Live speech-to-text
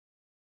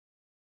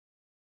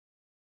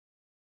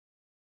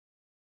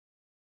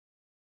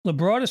The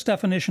broadest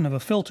definition of a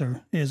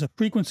filter is a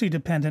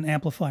frequency-dependent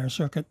amplifier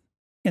circuit.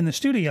 In the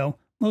studio,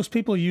 most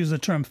people use the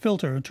term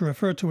filter to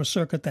refer to a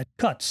circuit that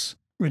cuts,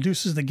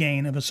 reduces the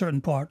gain of a certain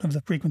part of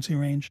the frequency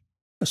range.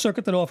 A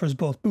circuit that offers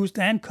both boost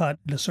and cut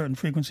at a certain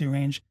frequency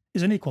range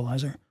is an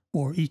equalizer,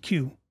 or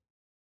EQ.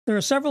 There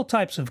are several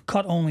types of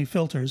cut-only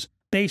filters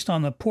based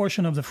on the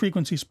portion of the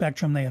frequency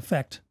spectrum they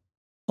affect.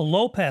 A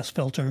low-pass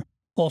filter,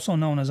 also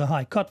known as a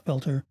high-cut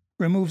filter,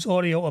 removes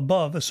audio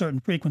above a certain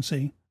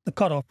frequency, the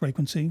cutoff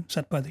frequency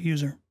set by the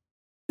user.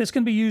 This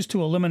can be used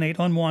to eliminate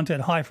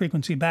unwanted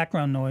high-frequency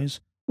background noise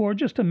or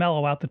just to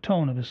mellow out the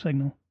tone of a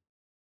signal.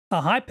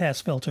 A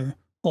high-pass filter,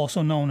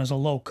 also known as a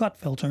low-cut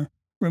filter,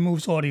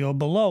 removes audio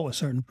below a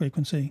certain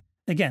frequency,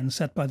 again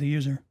set by the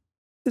user.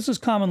 This is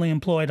commonly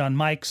employed on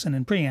mics and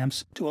in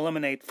preamps to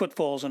eliminate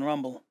footfalls and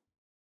rumble.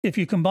 If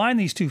you combine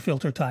these two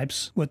filter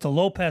types with the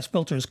low-pass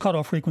filter's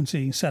cutoff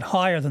frequency set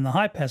higher than the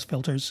high-pass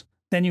filter's,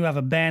 then you have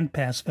a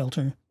bandpass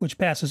filter, which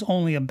passes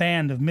only a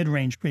band of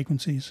mid-range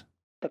frequencies.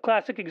 The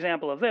classic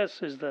example of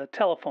this is the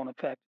telephone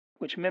effect,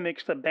 which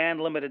mimics the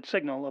band-limited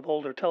signal of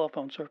older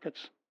telephone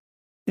circuits.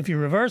 If you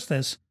reverse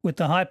this, with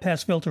the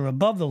high-pass filter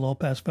above the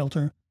low-pass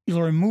filter,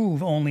 you'll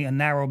remove only a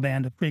narrow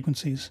band of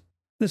frequencies.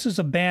 This is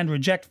a band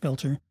reject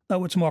filter,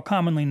 though it's more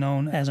commonly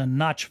known as a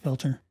notch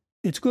filter.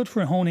 It's good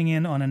for honing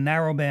in on a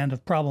narrow band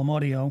of problem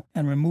audio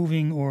and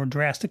removing or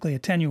drastically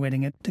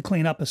attenuating it to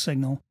clean up a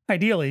signal,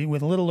 ideally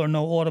with little or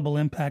no audible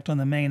impact on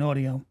the main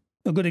audio.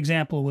 A good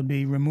example would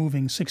be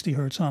removing 60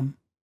 Hz hum.